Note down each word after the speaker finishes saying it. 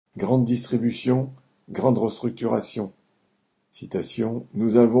Grande distribution, grande restructuration. Citation: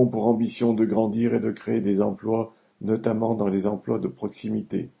 Nous avons pour ambition de grandir et de créer des emplois, notamment dans les emplois de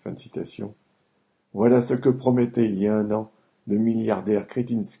proximité. Fin de citation. Voilà ce que promettait il y a un an le milliardaire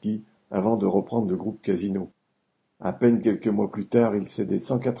Kretinsky avant de reprendre le groupe Casino. À peine quelques mois plus tard, il cédait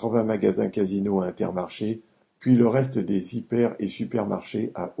 180 magasins Casino à Intermarché, puis le reste des hyper et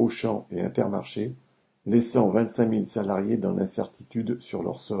supermarchés à Auchan et Intermarché, laissant 25 000 salariés dans l'incertitude sur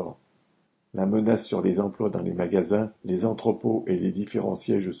leur sort. La menace sur les emplois dans les magasins, les entrepôts et les différents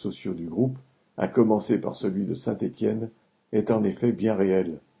sièges sociaux du groupe, à commencer par celui de Saint-Étienne, est en effet bien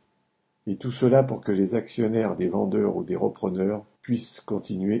réelle. Et tout cela pour que les actionnaires des vendeurs ou des repreneurs puissent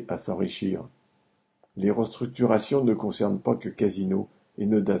continuer à s'enrichir. Les restructurations ne concernent pas que Casino et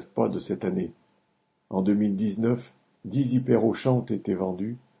ne datent pas de cette année. En 2019, 10 hyper-Auchan ont été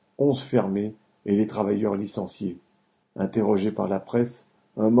vendus, 11 fermés et les travailleurs licenciés. Interrogé par la presse,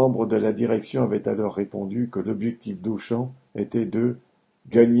 un membre de la direction avait alors répondu que l'objectif d'Auchan était de «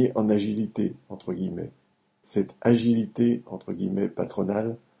 gagner en agilité ». Cette « agilité »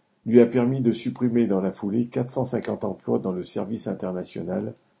 patronale lui a permis de supprimer dans la foulée 450 emplois dans le service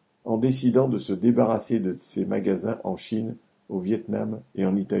international, en décidant de se débarrasser de ses magasins en Chine, au Vietnam et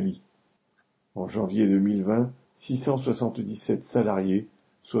en Italie. En janvier 2020, 677 salariés,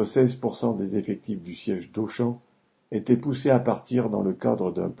 soit 16% des effectifs du siège d'Auchan, étaient poussés à partir dans le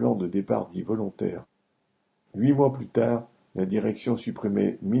cadre d'un plan de départ dit volontaire. 8 mois plus tard, la direction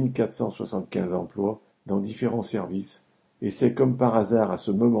supprimait 1475 emplois dans différents services, et c'est comme par hasard à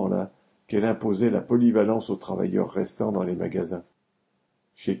ce moment-là qu'elle imposait la polyvalence aux travailleurs restants dans les magasins.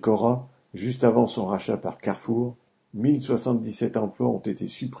 Chez Cora, juste avant son rachat par Carrefour, 1077 emplois ont été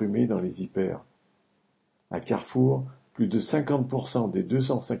supprimés dans les hyper. À Carrefour, plus de 50% des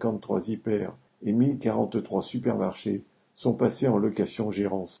 253 hyper et 1043 supermarchés sont passés en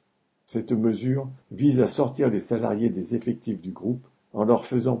location-gérance. Cette mesure vise à sortir les salariés des effectifs du groupe en leur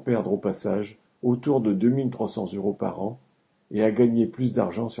faisant perdre au passage autour de 2 300 € par an et à gagner plus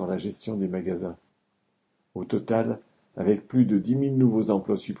d'argent sur la gestion des magasins. Au total, avec plus de 10 000 nouveaux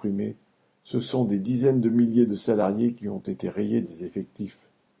emplois supprimés, ce sont des dizaines de milliers de salariés qui ont été rayés des effectifs.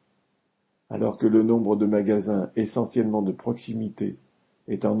 Alors que le nombre de magasins, essentiellement de proximité,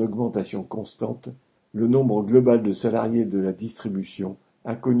 est en augmentation constante, le nombre global de salariés de la distribution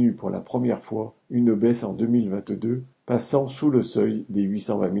a connu pour la première fois une baisse en 2022, passant sous le seuil des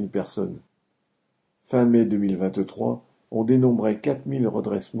 820 000 personnes. Fin mai 2023, on dénombrait 4 000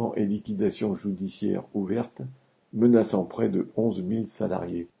 redressements et liquidations judiciaires ouvertes, menaçant près de 11 000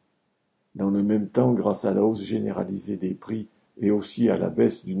 salariés. Dans le même temps, grâce à la hausse généralisée des prix et aussi à la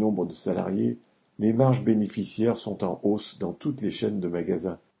baisse du nombre de salariés, les marges bénéficiaires sont en hausse dans toutes les chaînes de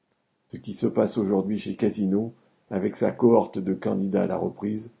magasins. Ce qui se passe aujourd'hui chez Casino, avec sa cohorte de candidats à la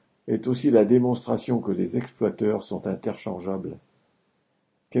reprise, est aussi la démonstration que les exploiteurs sont interchangeables.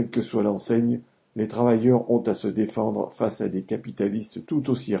 Quelle que soit l'enseigne, les travailleurs ont à se défendre face à des capitalistes tout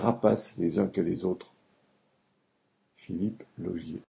aussi rapaces les uns que les autres. Philippe Laugier.